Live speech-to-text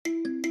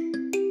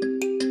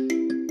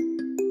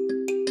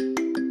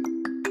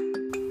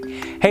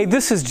Hey,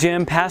 this is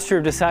Jim, pastor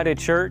of Decided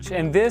Church,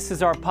 and this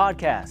is our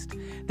podcast.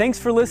 Thanks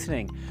for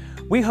listening.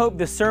 We hope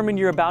the sermon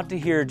you're about to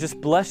hear just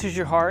blesses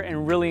your heart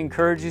and really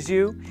encourages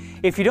you.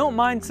 If you don't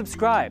mind,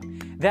 subscribe.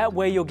 That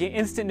way you'll get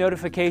instant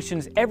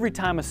notifications every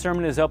time a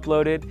sermon is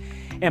uploaded.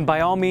 And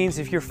by all means,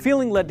 if you're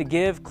feeling led to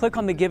give, click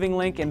on the giving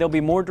link and there'll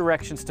be more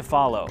directions to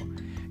follow.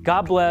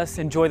 God bless.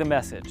 Enjoy the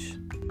message.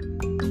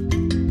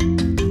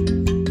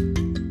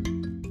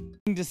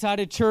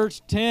 Decided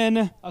Church,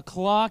 10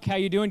 o'clock. How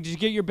you doing? Did you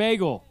get your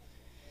bagel?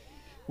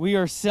 We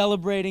are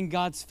celebrating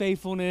God's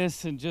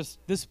faithfulness, and just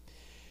this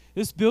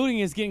building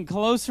is getting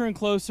closer and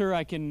closer.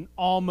 I can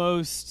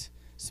almost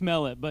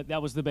smell it, but that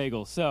was the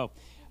bagel. So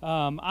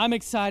I'm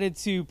excited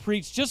to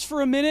preach just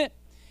for a minute.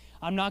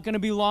 I'm not going to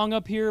be long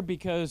up here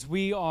because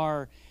we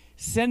are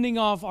sending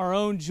off our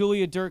own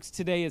Julia Dirks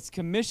today. It's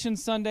Commission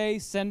Sunday,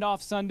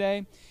 Send-Off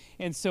Sunday,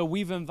 and so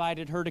we've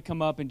invited her to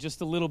come up in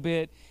just a little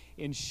bit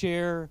and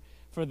share.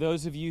 For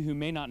those of you who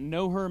may not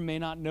know her, may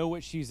not know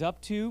what she's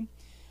up to,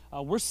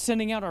 we're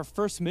sending out our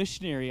first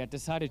missionary at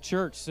Decided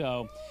Church,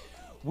 so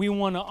we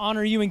want to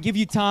honor you and give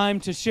you time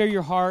to share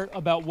your heart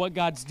about what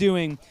God's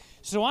doing.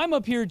 So I'm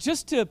up here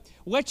just to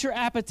whet your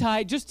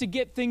appetite, just to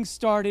get things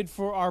started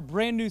for our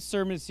brand new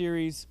sermon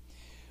series,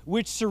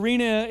 which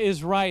Serena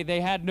is right, they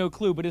had no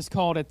clue, but it's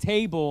called A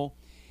Table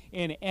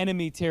in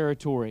Enemy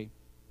Territory.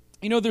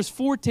 You know, there's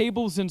 4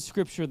 tables in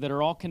Scripture that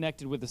are all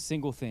connected with a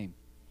single theme.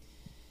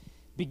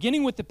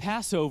 Beginning with the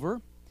Passover,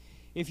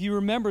 if you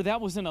remember, that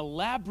was an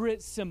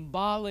elaborate,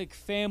 symbolic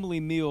family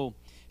meal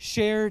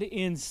shared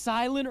in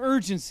silent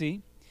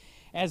urgency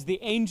as the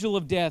angel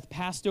of death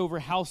passed over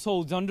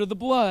households under the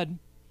blood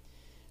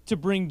to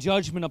bring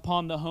judgment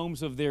upon the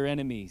homes of their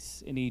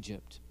enemies in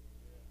Egypt.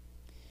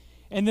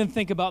 And then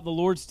think about the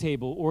Lord's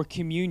table or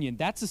communion.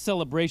 That's a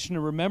celebration, a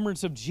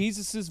remembrance of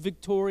Jesus'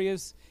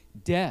 victorious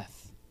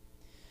death.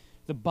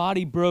 The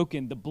body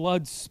broken, the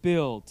blood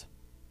spilled,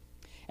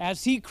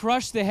 as he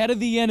crushed the head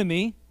of the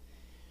enemy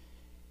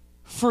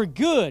for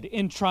good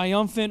in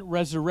triumphant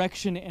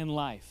resurrection and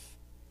life.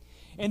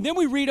 And then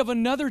we read of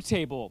another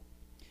table,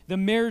 the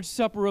marriage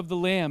supper of the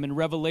Lamb in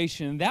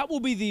Revelation. And that will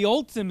be the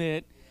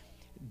ultimate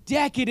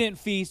decadent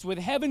feast with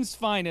heaven's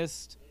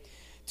finest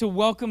to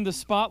welcome the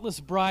spotless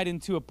bride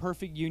into a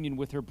perfect union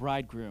with her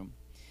bridegroom.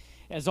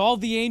 As all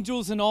the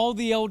angels and all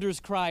the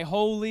elders cry,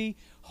 holy,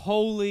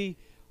 holy,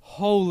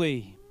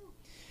 holy.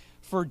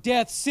 For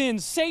death, sin,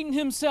 Satan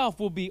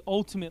himself will be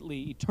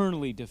ultimately,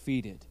 eternally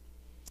defeated.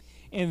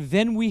 And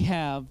then we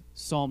have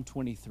Psalm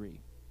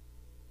 23.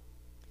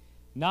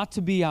 Not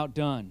to be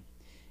outdone.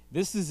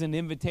 This is an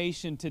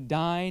invitation to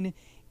dine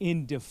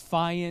in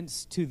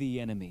defiance to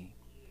the enemy.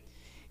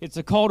 It's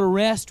a call to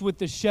rest with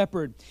the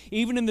shepherd,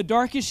 even in the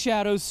darkest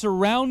shadows,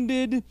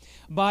 surrounded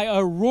by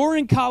a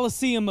roaring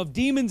coliseum of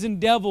demons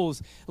and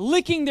devils,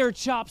 licking their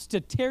chops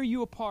to tear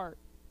you apart,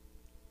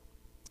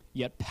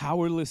 yet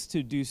powerless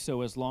to do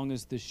so as long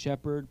as the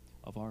shepherd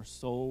of our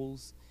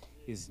souls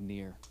is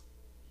near.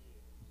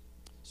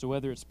 So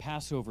whether it's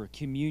Passover,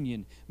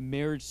 communion,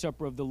 marriage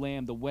supper of the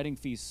Lamb, the wedding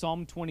feast,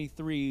 Psalm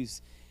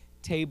 23's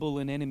table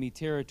in enemy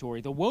territory,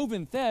 the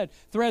woven thread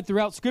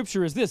throughout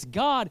Scripture is this: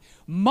 God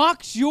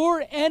mocks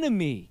your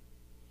enemy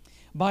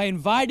by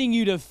inviting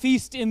you to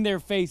feast in their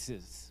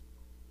faces.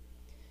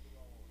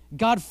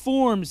 God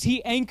forms,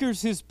 He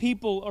anchors His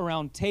people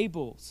around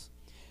tables,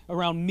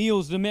 around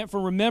meals. They're meant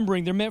for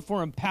remembering, they're meant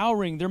for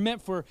empowering, they're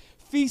meant for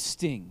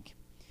feasting,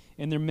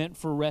 and they're meant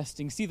for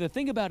resting. See, the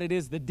thing about it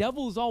is the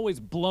devil's always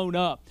blown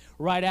up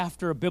right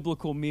after a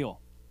biblical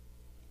meal.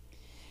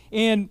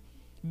 And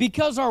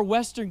because our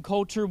Western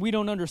culture, we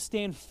don't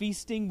understand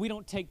feasting, we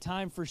don't take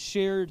time for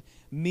shared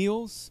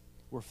meals,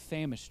 we're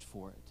famished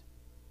for it.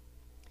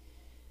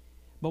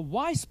 But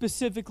why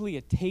specifically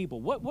a table?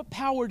 What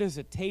power does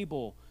a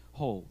table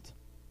hold?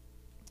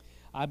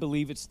 I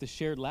believe it's the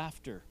shared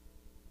laughter,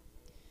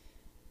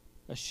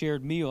 a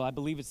shared meal. I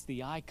believe it's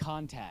the eye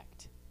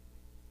contact.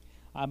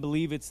 I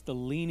believe it's the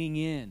leaning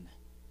in.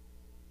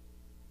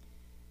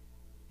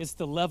 It's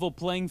the level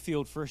playing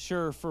field for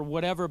sure. For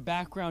whatever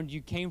background you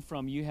came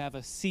from, you have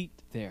a seat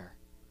there.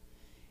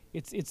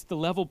 It's the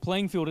level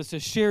playing field. It's a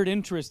shared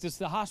interest. It's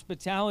the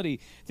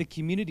hospitality, the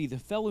community, the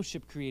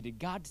fellowship created.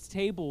 God's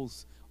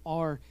tables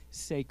are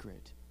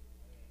sacred.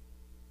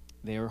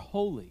 They are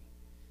holy.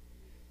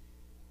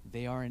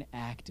 They are an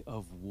act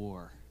of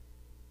war.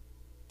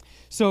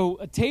 So,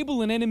 a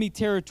table in enemy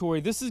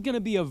territory, this is going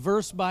to be a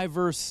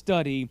verse-by-verse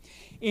study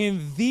in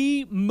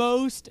the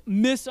most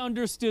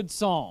misunderstood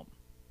psalm.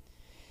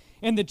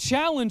 And the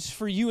challenge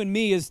for you and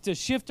me is to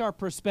shift our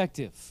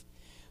perspective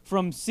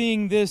from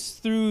seeing this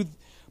through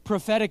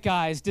prophetic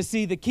eyes, to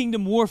see the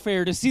kingdom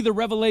warfare, to see the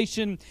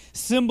revelation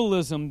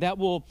symbolism that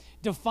will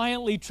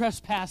defiantly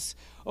trespass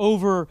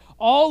over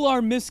all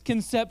our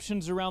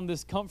misconceptions around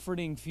this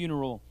comforting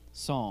funeral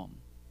psalm.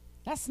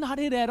 That's not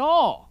it at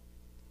all.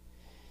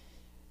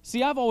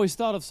 See, I've always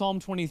thought of Psalm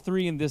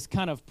 23 in this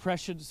kind of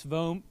precious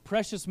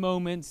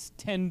moments,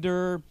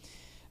 tender,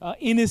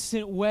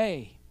 innocent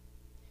way.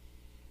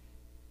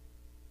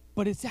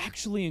 But it's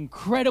actually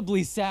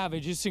incredibly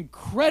savage. It's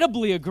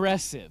incredibly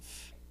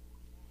aggressive.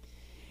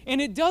 And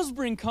it does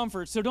bring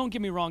comfort, so don't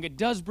get me wrong, it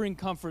does bring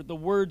comfort. The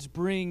words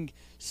bring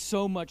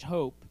so much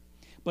hope,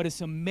 but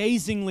it's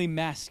amazingly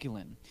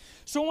masculine.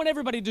 So I want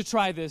everybody to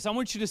try this. I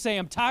want you to say,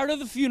 I'm tired of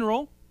the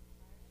funeral.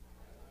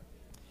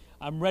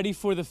 I'm ready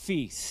for the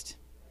feast.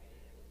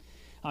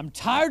 I'm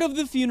tired of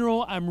the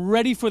funeral. I'm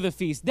ready for the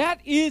feast. That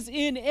is,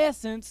 in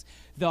essence,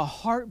 the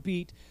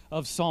heartbeat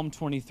of Psalm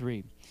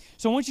 23.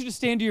 So I want you to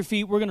stand to your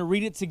feet. We're going to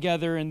read it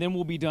together, and then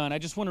we'll be done. I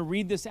just want to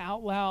read this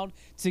out loud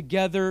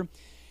together.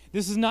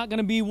 This is not going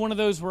to be one of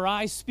those where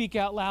I speak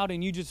out loud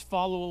and you just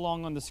follow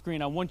along on the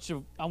screen. I want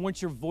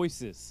your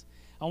voices.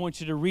 I want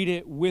you to read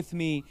it with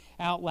me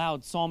out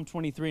loud, Psalm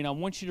 23. And I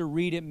want you to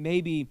read it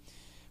maybe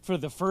for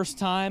the first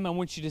time. I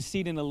want you to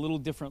see it in a little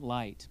different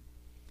light.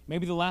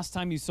 Maybe the last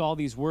time you saw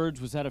these words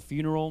was at a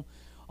funeral,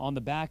 on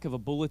the back of a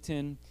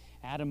bulletin,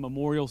 at a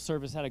memorial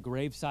service, at a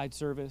graveside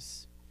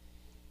service.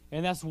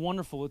 And that's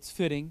wonderful. It's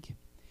fitting.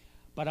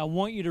 But I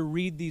want you to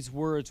read these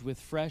words with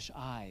fresh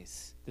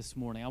eyes this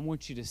morning. I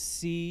want you to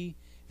see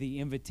the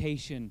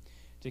invitation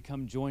to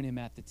come join him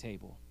at the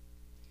table,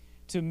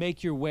 to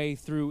make your way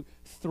through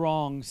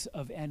throngs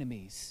of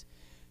enemies,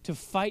 to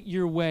fight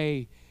your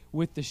way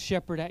with the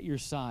shepherd at your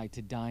side,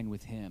 to dine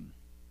with him.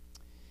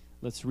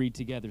 Let's read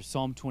together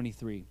Psalm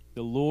 23.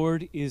 The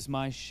Lord is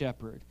my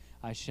shepherd,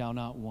 I shall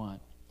not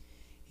want.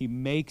 He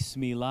makes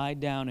me lie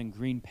down in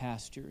green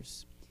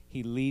pastures.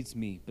 He leads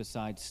me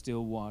beside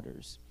still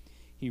waters.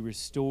 He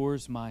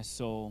restores my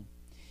soul.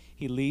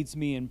 He leads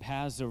me in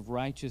paths of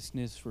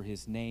righteousness for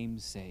his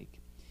name's sake.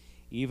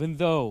 Even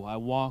though I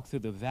walk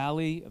through the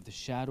valley of the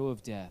shadow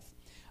of death,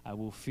 I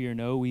will fear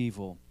no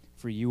evil,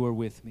 for you are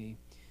with me.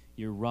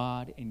 Your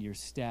rod and your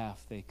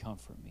staff, they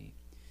comfort me.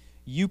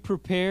 You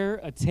prepare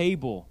a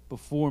table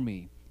before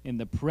me in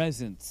the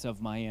presence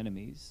of my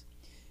enemies.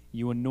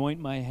 You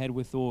anoint my head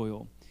with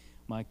oil.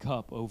 My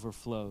cup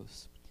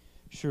overflows.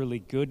 Surely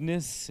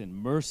goodness and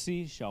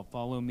mercy shall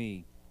follow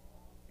me,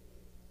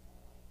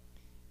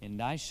 and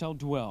I shall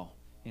dwell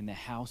in the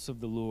house of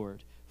the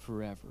Lord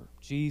forever.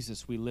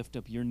 Jesus, we lift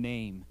up your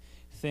name.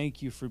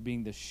 Thank you for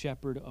being the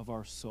shepherd of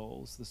our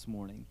souls this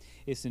morning.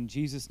 It's in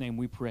Jesus' name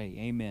we pray.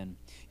 Amen.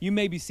 You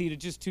may be seated.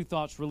 Just two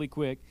thoughts really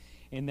quick,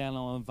 and then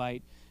I'll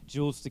invite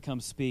Jules to come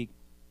speak.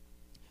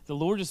 The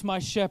Lord is my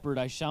shepherd,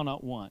 I shall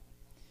not want.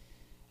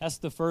 That's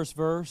the first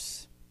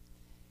verse.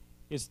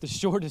 It's the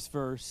shortest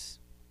verse,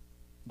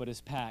 but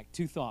it's packed.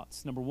 Two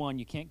thoughts. Number one,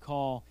 you can't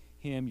call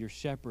him your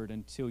shepherd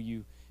until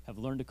you have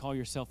learned to call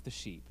yourself the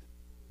sheep.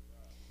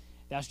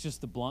 That's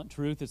just the blunt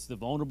truth. It's the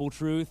vulnerable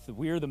truth.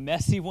 We're the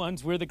messy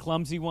ones. We're the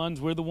clumsy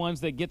ones. We're the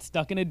ones that get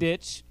stuck in a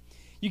ditch.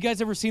 You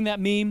guys ever seen that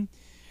meme?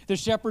 The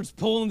shepherd's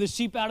pulling the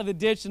sheep out of the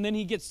ditch, and then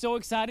he gets so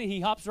excited he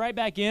hops right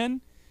back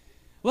in.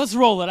 Let's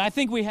roll it. I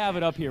think we have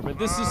it up here, but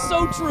this is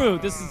so true.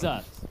 This is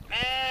us.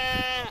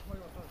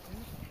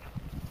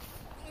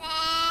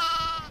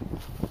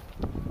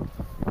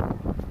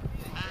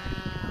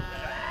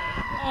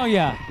 Oh,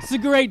 yeah. It's a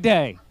great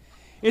day.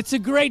 It's a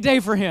great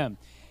day for him.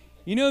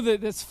 You know,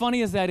 as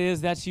funny as that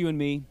is, that's you and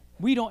me.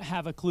 We don't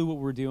have a clue what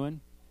we're doing.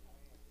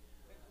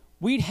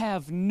 We'd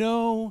have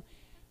no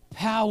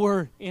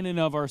power in and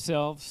of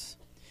ourselves.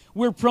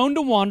 We're prone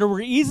to wander.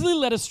 We're easily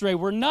led astray.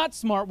 We're not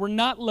smart. We're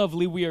not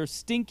lovely. We are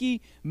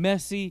stinky,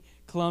 messy,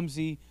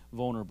 clumsy,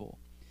 vulnerable.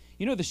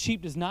 You know, the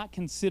sheep does not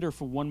consider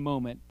for one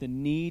moment the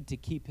need to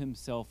keep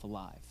himself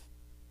alive.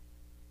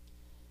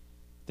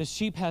 The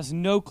sheep has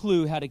no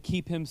clue how to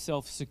keep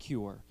himself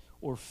secure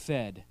or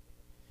fed.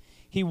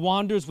 He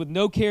wanders with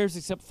no cares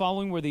except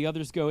following where the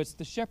others go. It's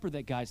the shepherd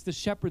that guides, the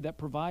shepherd that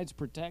provides,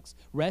 protects,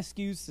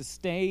 rescues,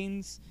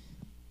 sustains.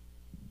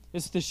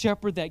 It's the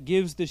shepherd that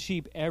gives the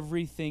sheep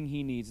everything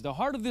he needs. The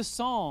heart of this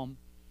psalm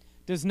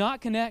does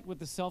not connect with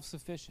the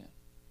self-sufficient.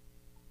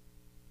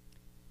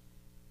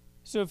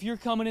 So if you're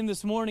coming in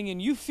this morning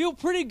and you feel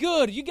pretty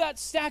good, you got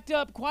stacked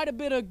up quite a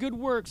bit of good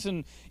works,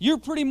 and you're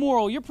pretty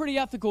moral, you're pretty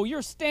ethical, you're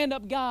a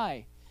stand-up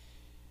guy,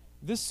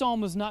 this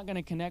psalm is not going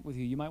to connect with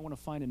you. You might want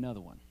to find another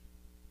one.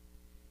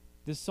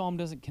 This psalm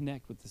doesn't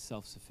connect with the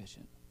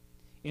self-sufficient.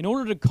 In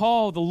order to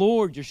call the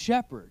Lord your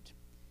shepherd,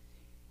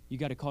 you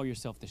got to call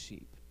yourself the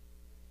sheep.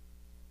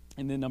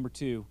 And then number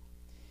two,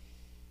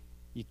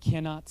 you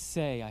cannot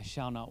say, I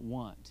shall not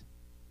want,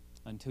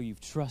 until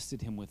you've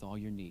trusted him with all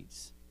your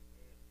needs.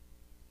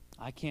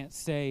 I can't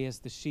say as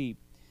the sheep,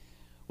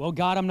 well,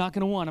 God, I'm not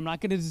going to want. I'm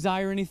not going to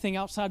desire anything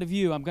outside of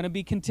you. I'm going to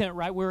be content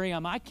right where I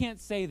am. I can't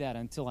say that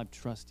until I've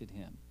trusted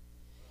him,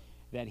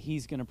 that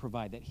he's going to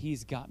provide, that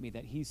he's got me,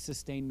 that he's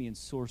sustained me and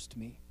sourced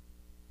me.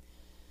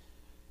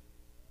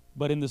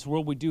 But in this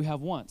world, we do have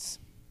wants.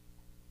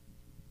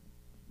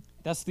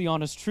 That's the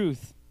honest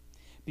truth.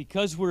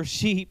 Because we're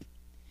sheep,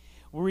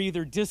 we're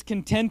either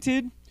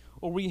discontented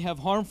or we have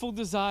harmful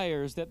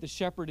desires that the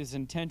shepherd is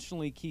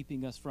intentionally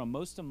keeping us from.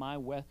 Most of my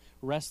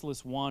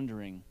restless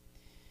wandering,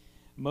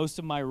 most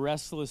of my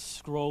restless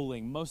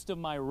scrolling, most of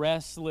my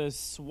restless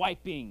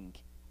swiping,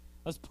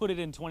 let's put it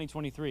in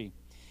 2023,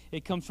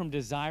 it comes from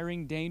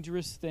desiring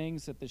dangerous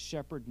things that the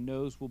shepherd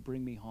knows will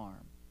bring me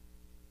harm.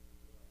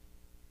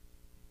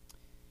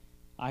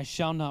 I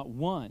shall not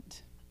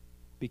want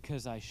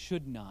because I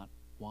should not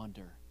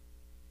wander.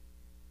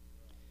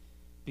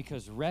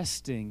 Because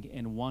resting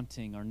and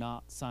wanting are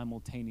not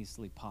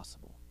simultaneously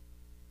possible.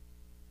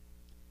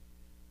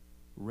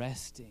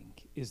 Resting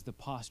is the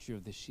posture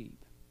of the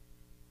sheep.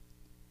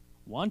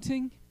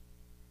 Wanting?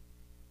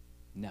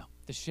 No.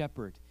 The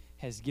shepherd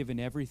has given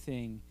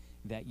everything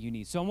that you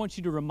need. So I want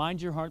you to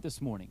remind your heart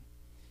this morning,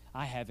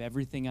 I have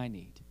everything I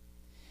need.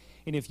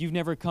 And if you've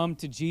never come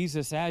to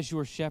Jesus as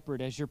your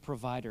shepherd, as your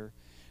provider,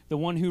 the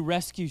one who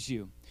rescues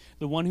you,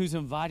 the one who's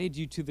invited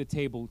you to the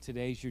table,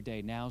 today's your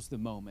day. Now's the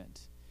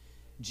moment.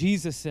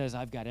 Jesus says,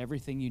 I've got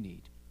everything you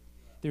need.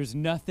 There's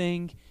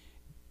nothing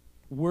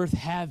worth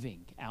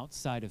having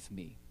outside of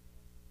me.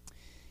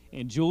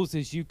 And Jules,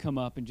 as you come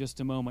up in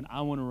just a moment,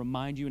 I want to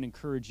remind you and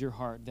encourage your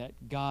heart that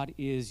God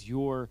is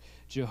your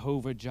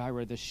Jehovah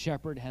Jireh. The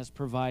shepherd has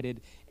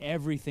provided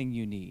everything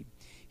you need.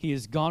 He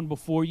has gone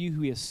before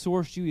you. He has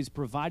sourced you. He has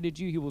provided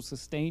you. He will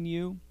sustain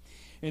you.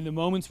 In the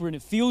moments when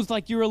it feels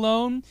like you're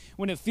alone,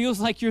 when it feels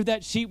like you're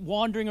that sheep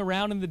wandering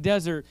around in the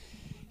desert,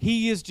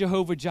 He is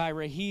Jehovah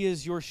Jireh. He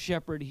is your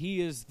shepherd.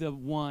 He is the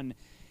one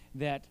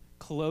that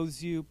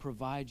clothes you,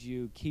 provides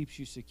you, keeps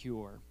you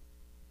secure.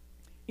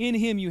 In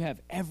Him you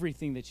have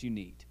everything that you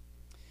need.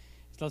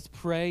 So let's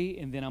pray,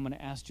 and then I'm going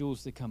to ask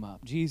Jules to come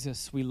up.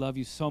 Jesus, we love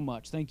you so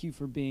much. Thank you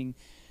for being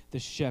the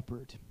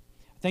shepherd.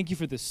 Thank you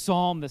for the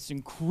psalm that's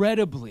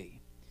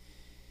incredibly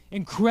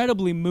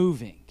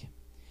moving.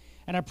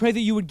 And I pray that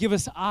you would give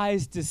us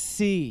eyes to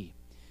see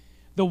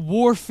the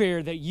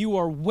warfare that you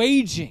are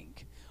waging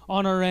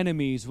on our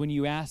enemies when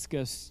you ask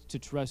us to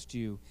trust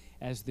you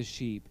as the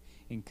sheep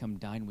and come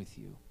dine with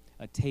you.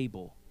 There's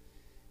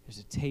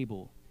a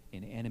table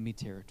in enemy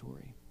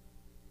territory.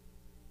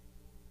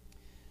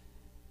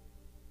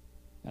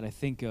 And I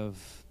think of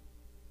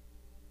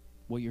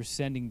what you're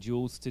sending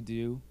Jules to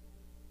do.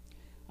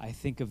 I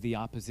think of the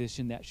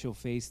opposition that she'll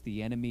face,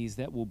 the enemies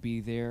that will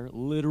be there,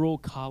 literal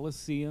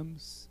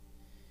colosseums,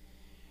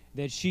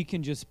 that she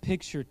can just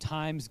picture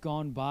times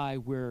gone by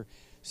where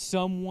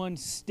someone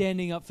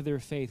standing up for their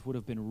faith would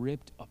have been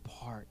ripped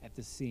apart at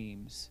the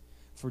seams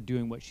for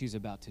doing what she's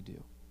about to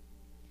do.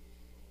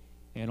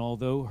 And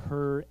although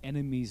her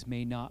enemies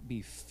may not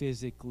be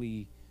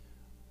physically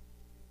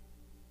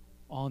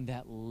on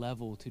that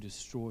level to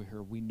destroy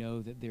her, we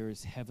know that there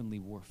is heavenly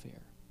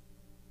warfare.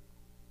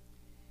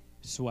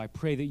 So I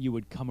pray that you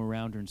would come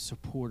around her and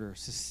support her,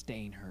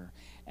 sustain her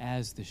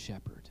as the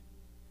shepherd.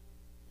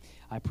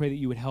 I pray that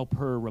you would help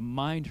her,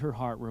 remind her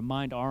heart,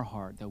 remind our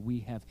heart that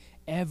we have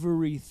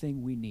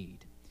everything we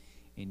need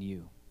in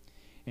you.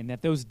 And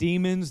that those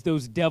demons,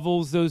 those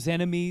devils, those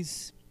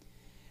enemies,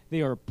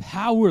 they are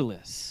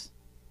powerless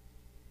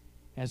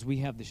as we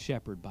have the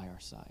shepherd by our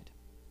side.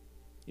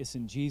 It's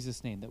in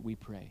Jesus' name that we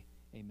pray.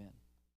 Amen.